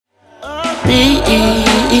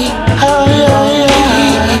Oh, yeah, yeah.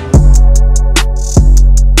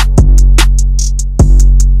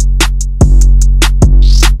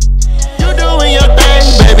 You doing your thing,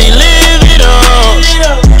 baby, live it up.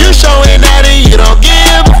 You showing that and you don't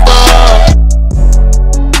give a fuck.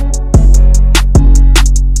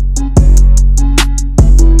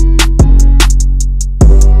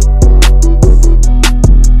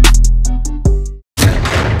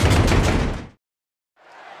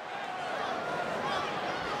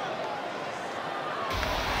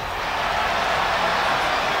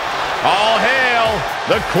 All hail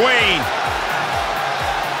the Queen.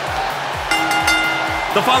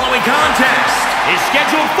 The following contest is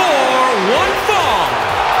scheduled for one fall.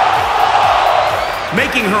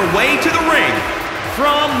 Making her way to the ring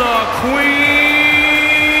from the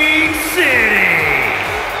Queen City,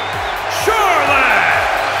 Charlotte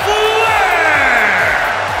Flair.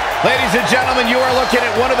 Ladies and gentlemen, you are looking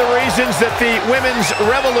at one of the reasons that the women's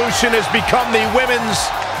revolution has become the women's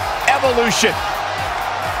evolution.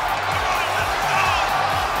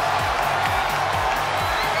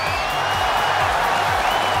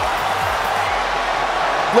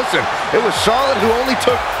 Listen, it was Charlotte who only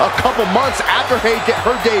took a couple months after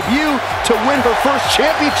her debut to win her first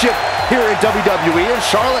championship here in WWE, and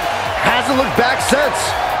Charlotte hasn't looked back since.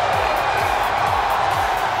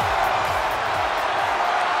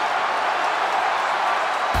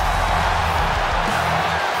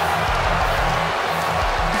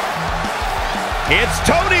 It's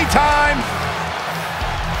Toni time!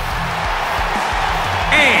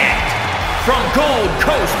 And from Gold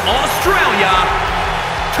Coast, Australia,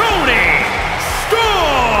 Toni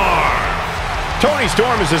Storm! Toni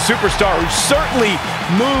Storm is a superstar who certainly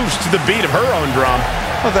moves to the beat of her own drum.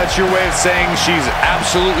 Well, that's your way of saying she's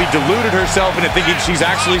absolutely deluded herself into thinking she's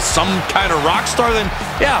actually some kind of rock star, then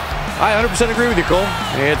yeah, I 100% agree with you, Cole.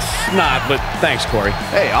 It's not, but thanks, Corey.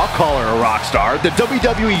 Hey, I'll call her a rock star. The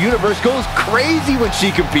WWE Universe goes crazy when she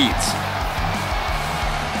competes.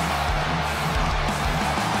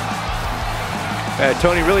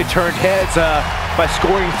 Toni really turned heads by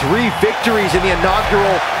scoring 3 victories in the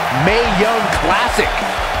inaugural Mae Young Classic.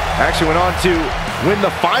 Actually went on to win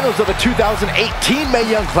the finals of the 2018 Mae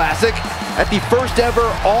Young Classic at the first ever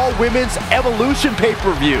all-women's Evolution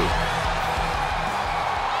pay-per-view.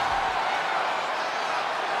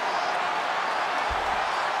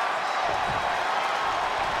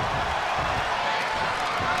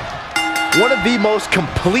 One of the most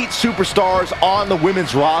complete superstars on the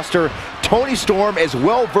women's roster, Toni Storm is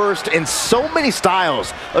well-versed in so many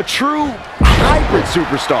styles, a true hybrid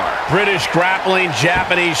superstar. British grappling,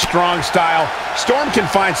 Japanese strong style. Storm can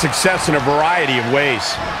find success in a variety of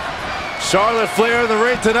ways. Charlotte Flair in the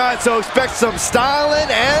ring tonight, so expect some styling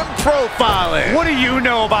and profiling. What do you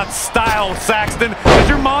know about style, Saxton? Does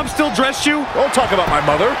your mom still dress you? Don't talk about my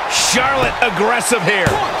mother. Charlotte aggressive here.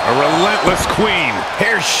 A relentless queen.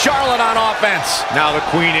 Here's Charlotte on offense. Now the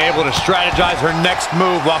queen able to strategize her next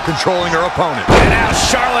move while controlling her opponent. And now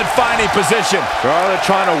Charlotte finding position. Charlotte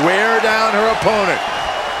trying to wear down her opponent.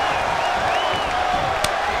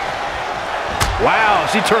 Wow,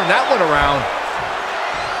 she turned that one around.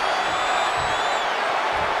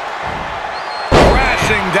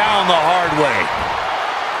 Down the hard way.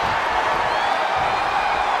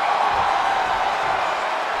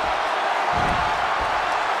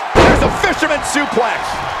 There's a fisherman suplex.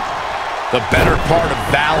 The better part of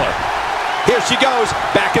valor. Here she goes,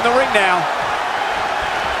 back in the ring now.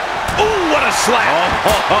 Ooh, what a slap.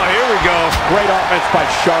 Here we go. Great offense by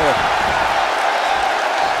Charlotte.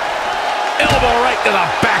 Elbow right to the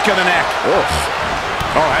back of the neck. Oof.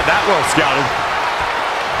 All right, that well scouted.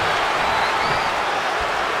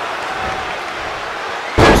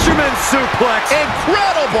 Fisherman suplex.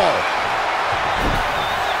 Incredible!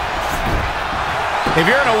 If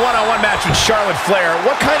you're in a one-on-one match with Charlotte Flair,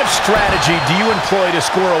 what kind of strategy do you employ to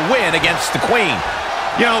score a win against the Queen?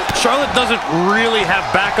 You know, Charlotte doesn't really have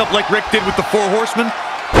backup like Rick did with the 4 Horsemen.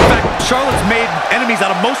 In fact, Charlotte's made enemies out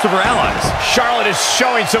of most of her allies. Charlotte is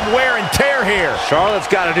showing some wear and tear here. Charlotte's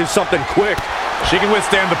got to do something quick. She can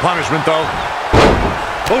withstand the punishment, though.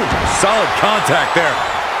 Oh, solid contact there.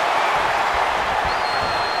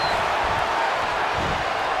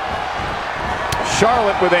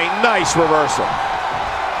 Charlotte with a nice reversal.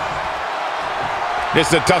 This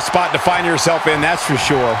is a tough spot to find yourself in, that's for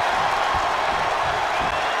sure.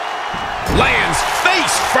 Lands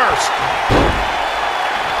face first.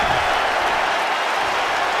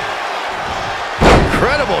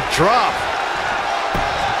 Incredible drop.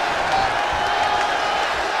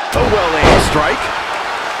 A well-aimed strike.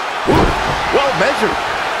 Ooh, well measured.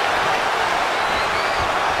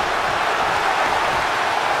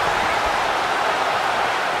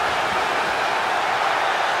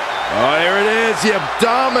 finds the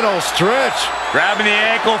abdominal stretch. Grabbing the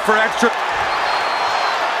ankle for extra.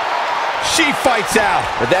 She fights out.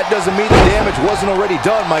 But that doesn't mean the damage wasn't already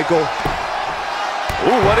done, Michael.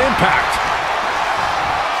 Ooh, what impact.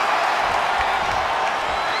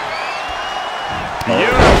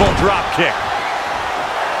 Beautiful drop kick.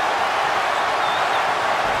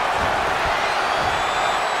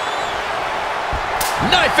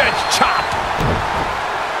 Knife edge chop.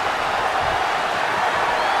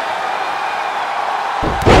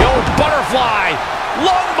 The old butterfly.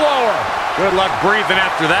 Lung blower. Good luck breathing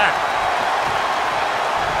after that.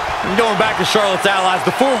 And going back to Charlotte's allies,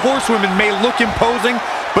 the four horsewomen may look imposing,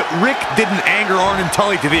 but Rick didn't anger Arn and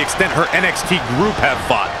Tully to the extent her NXT group have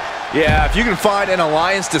fought. Yeah, if you can find an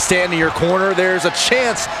alliance to stand in your corner, there's a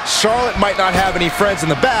chance Charlotte might not have any friends in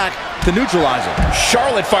the back to neutralize her.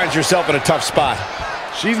 Charlotte finds herself in a tough spot.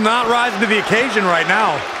 She's not rising to the occasion right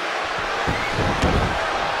now.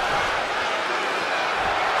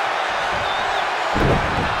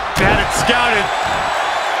 Had it scouted.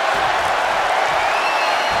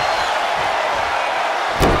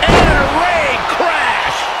 And a rain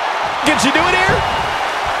crash. Can she do it here?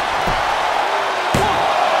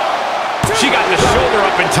 She got the shoulder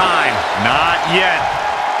up in time. Not yet.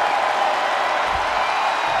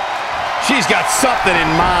 She's got something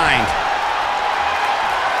in mind.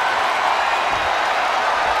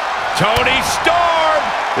 Toni Storm!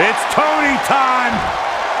 It's Toni time.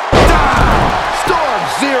 Storm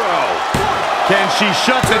Zero. Can she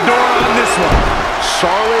shut the door on this one?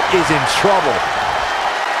 Charlotte is in trouble.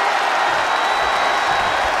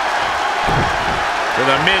 To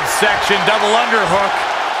the midsection double underhook.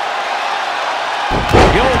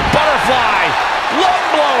 The old butterfly. Lung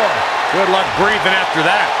blower. Good luck breathing after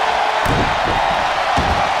that.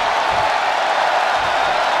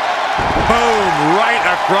 Boom, right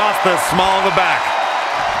across the small of the back.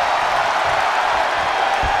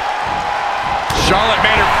 Charlotte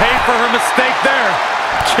made her pay for her mistake there.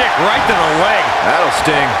 Kick right to the leg. That'll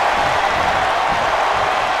sting.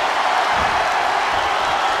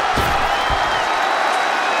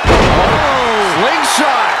 Oh,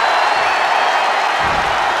 slingshot.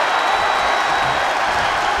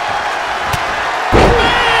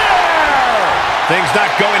 Things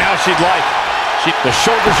not going how she'd like. The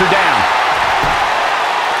shoulders are down.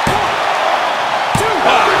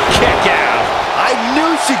 Oh, kick out. I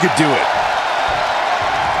knew she could do it.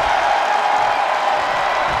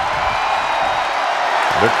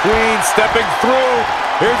 The Queen stepping through.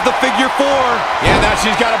 Here's the figure four. Yeah, now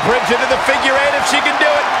she's got a bridge into the figure eight if she can do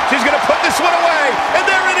it. She's going to put this one away. And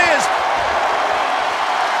there it is.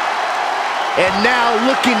 And now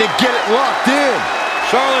looking to get it locked in.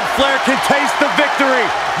 Charlotte Flair can taste the victory.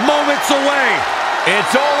 Moments away.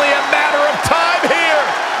 It's only a matter of time here.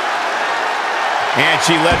 And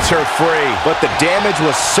she lets her free. But the damage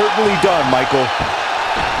was certainly done, Michael.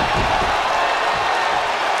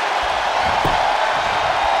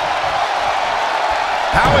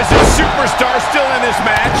 How is this superstar still in this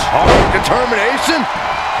match? Hard determination.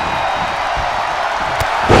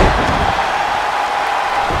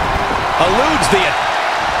 Eludes the...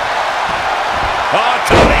 Oh,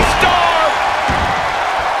 Toni Storm!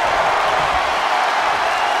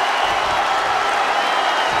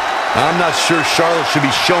 I'm not sure Charlotte should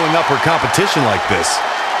be showing up her competition like this.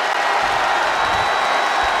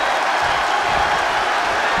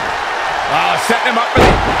 Oh, setting him up for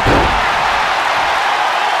the...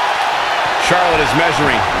 Charlotte is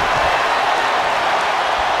measuring.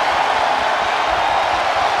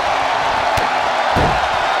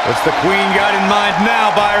 What's the Queen got in mind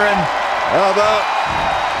now, Byron? How about...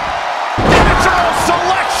 Natural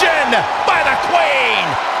selection by the Queen!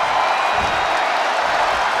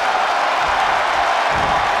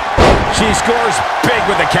 She scores big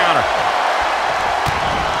with the counter.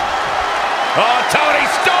 Oh, Toni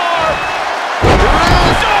Storm!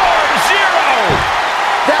 Storm Zero!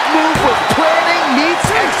 That move was planning meets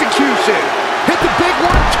execution. Hit the big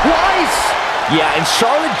one twice. Yeah, and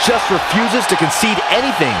Charlotte just refuses to concede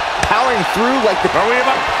anything, powering through like the... Are we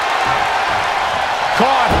about...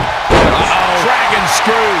 Caught. Uh-oh. Dragon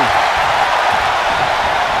screw.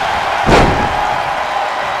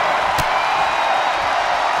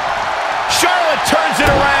 Charlotte turns it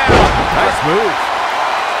around. Nice move.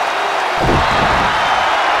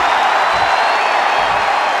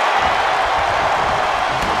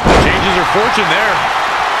 Changes her fortune there.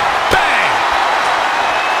 Bang!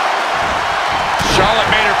 Charlotte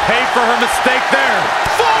made her pay for her mistake there.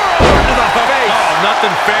 Forearm to the face. Oh,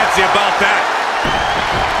 nothing fancy about that.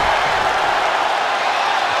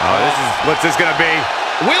 Oh, what's this gonna be?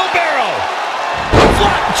 Wheelbarrow.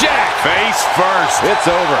 Flapjack. Face first. It's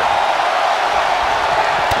over.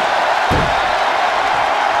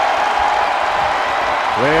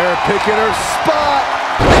 Flair picking her spot.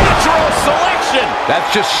 Natural selection. That's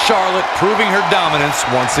just Charlotte proving her dominance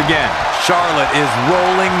once again. Charlotte is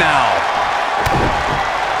rolling now.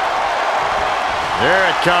 There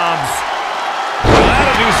it comes. Well,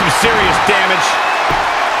 that'll do some serious damage.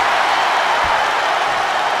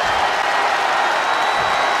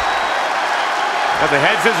 Got the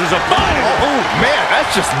head scissors applied. Oh, man,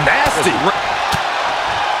 that's just nasty.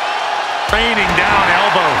 Raining down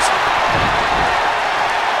elbows.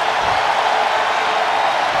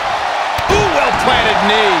 Ooh, well-planted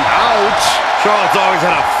knee. Ouch. Charlotte's always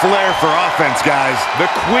had a flair for offense, guys. The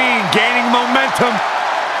Queen gaining momentum.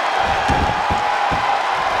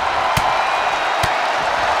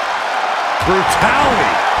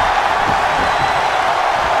 Brutality.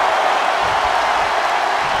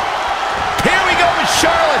 Here we go with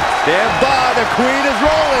Charlotte. Stand by, the Queen is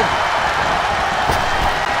rolling.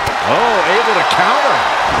 Oh, able to counter.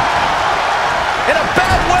 In a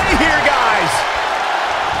bad way here, guys.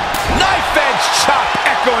 Knife edge chop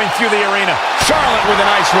echoing through the arena. Charlotte with a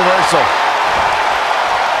nice reversal.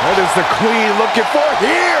 What is the Queen looking for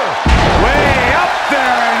here? Way up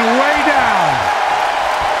there and way down.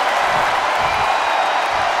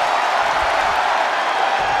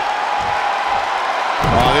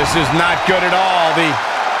 Oh, this is not good at all. The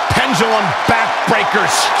pendulum backbreaker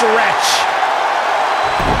stretch.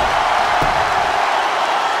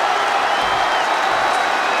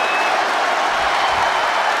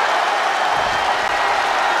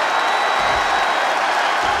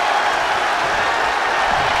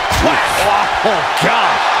 Oh,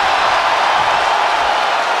 God.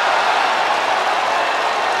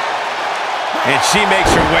 And she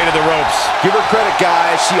makes her way to the ropes. Give her credit,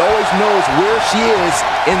 guys. She always knows where she is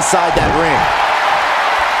inside that ring.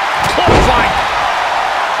 Clothesline.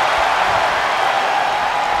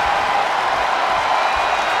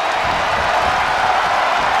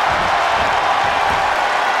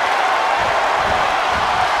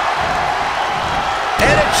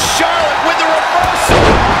 And it's Charlotte with the reversal.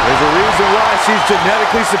 There's a reason why she's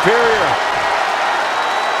genetically superior.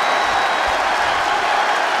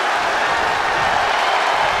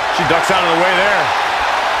 She ducks out of the way there.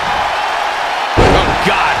 Oh,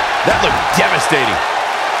 God. That looked devastating.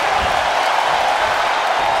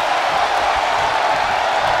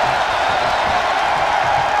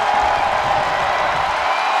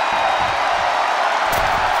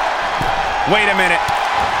 Wait a minute.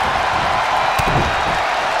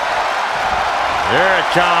 There it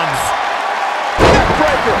comes.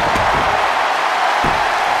 Neckbreaker.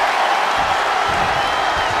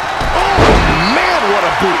 Oh, man, what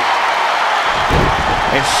a boot.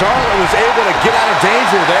 And Charlotte was able to get out of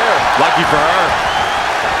danger there. Lucky for her.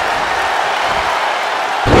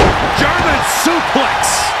 German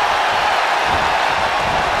suplex.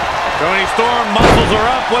 Toni Storm, muscles are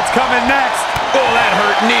up. What's coming next? Oh, that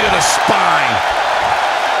hurt. Knee to the spine.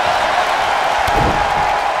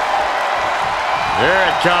 There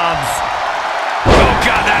it comes. Oh,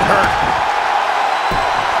 God, that hurt.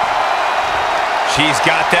 She's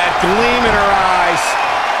got that gleam in her eyes.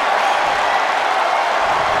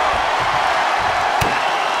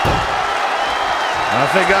 I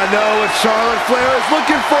think I know what Charlotte Flair is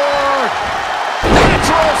looking for.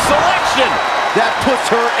 Natural selection. That puts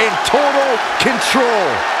her in total control.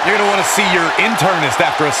 You're going to want to see your internist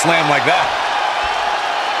after a slam like that.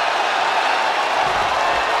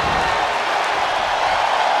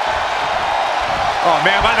 Oh,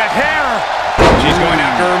 man, by the hair. She's going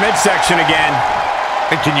after her midsection again.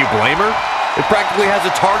 And can you blame her? It practically has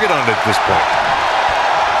a target on it at this point.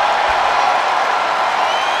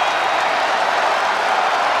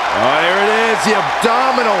 Oh, there it is, the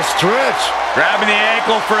abdominal stretch. Grabbing the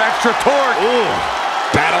ankle for extra torque. Ooh.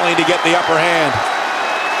 Battling to get the upper hand.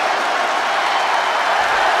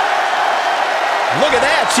 Look at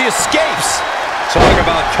that, she escapes. Talk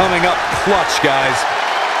about coming up clutch, guys.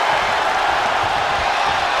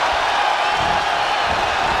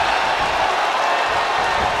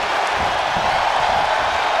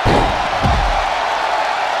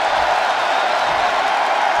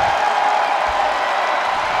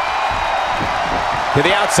 To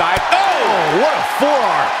the outside. Oh, what a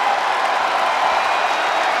forearm.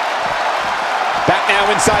 Back now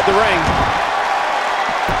inside the ring.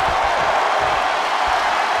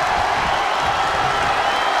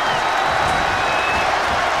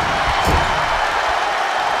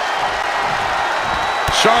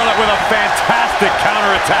 Charlotte with a fantastic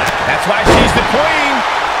counterattack. That's why she's the queen.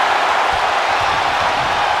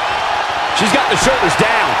 She's got the shoulders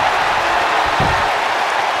down.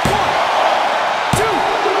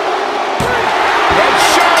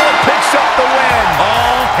 Up the win.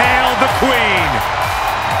 All hail the queen.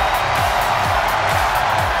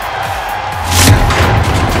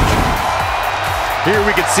 Here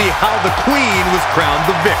we can see how the Queen was crowned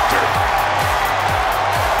the victor.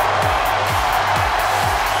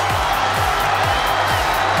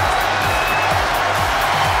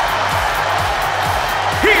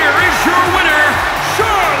 Here is your winner,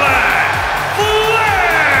 Charlotte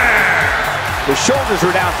Flair! The shoulders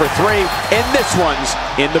were down for 3, and this one's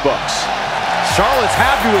in the books. Charlotte's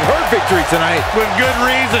happy with her victory tonight. With good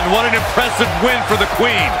reason. What an impressive win for the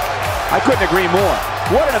Queen. I couldn't agree more.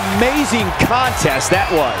 What an amazing contest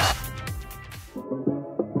that was.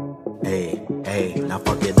 Hey, hey, now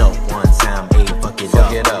fuck it up one time, hey, fuck it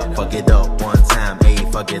up. Fuck it up one time, hey,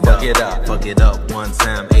 fuck it up. Fuck it up one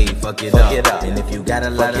time, hey, fuck it up. And if you got a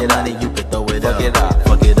lot of money, you can throw it up.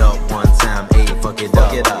 Fuck it up one time, hey, fuck it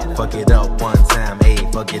up. Fuck it up one time, hey,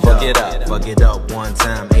 fuck it up. Fuck it up one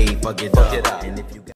time, hey, fuck it up. And if you